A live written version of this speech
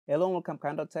Hello and welcome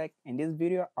KahindoTech. In this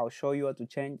video, I'll show you how to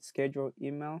change schedule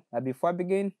email. Before I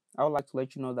begin, I would like to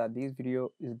let you know that this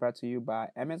video is brought to you by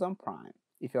Amazon Prime.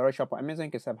 If you already shop on Amazon,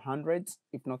 you can save hundreds,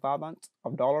 if not thousands,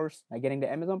 of dollars by getting the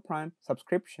Amazon Prime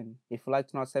subscription. If you'd like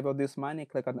to not save all this money,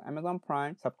 click on the Amazon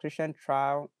Prime subscription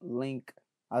trial link.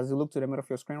 As you look to the middle of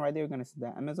your screen right there, you're going to see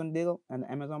the Amazon deal and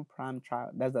the Amazon Prime trial.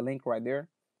 That's the link right there.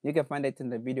 You can find it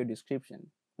in the video description.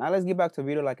 Now let's get back to the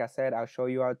video. Like I said, I'll show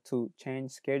you how to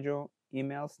change schedule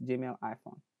emails, Gmail,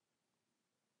 iPhone.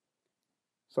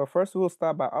 So first we'll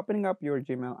start by opening up your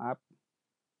Gmail app.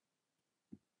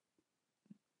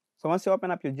 So once you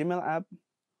open up your Gmail app,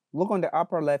 look on the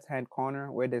upper left hand corner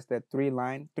where there's the three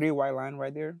white line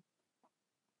right there.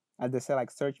 As they say, like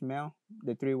search mail,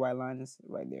 the three white lines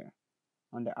right there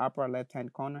on the upper left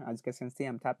hand corner. As you can see,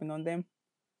 I'm tapping on them.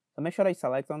 So make sure that you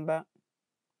select on that.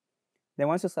 Then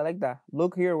once you select that,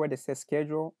 look here where it says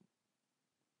schedule,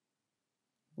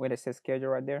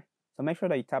 right there. So make sure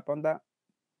that you tap on that.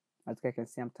 As you can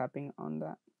see, I'm tapping on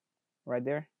that right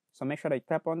there. So make sure that you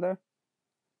tap on that.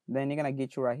 Then you're gonna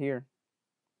get you right here.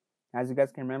 As you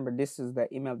guys can remember, this is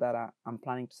the email that I'm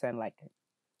planning to send like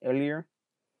earlier.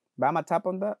 But I'm gonna tap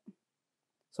on that.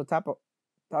 So tap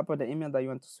on the email that you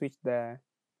want to switch the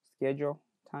schedule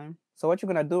time. So what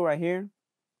you're gonna do right here,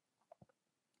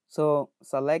 so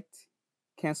select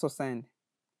cancel send.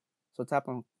 So tap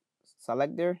on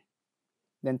select there.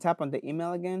 Then tap on the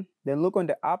email again. Then look on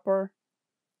the upper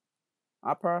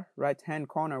right hand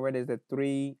corner where there's the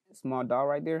three small dot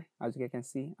right there. As you can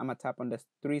see, I'm gonna tap on the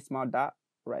three small dot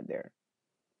right there.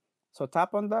 So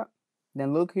tap on that.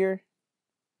 Then look here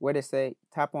where they say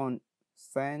tap on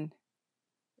send,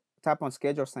 tap on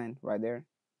schedule send right there.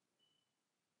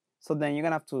 So then you're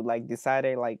gonna have to like decide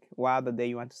it like what other day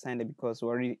you want to send it, because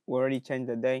we already changed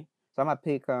the day. So I'm gonna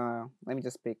pick let me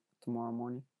just pick tomorrow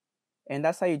morning. And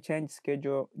that's how you change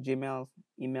schedule Gmail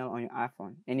email on your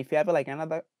iPhone. And if you have like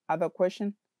other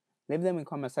question, leave them in the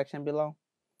comment section below.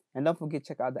 And don't forget to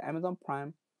check out the Amazon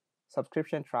Prime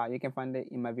subscription trial. You can find it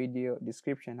in my video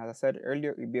description. As I said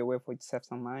earlier, it'll be a way for you to save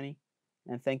some money.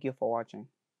 And thank you for watching.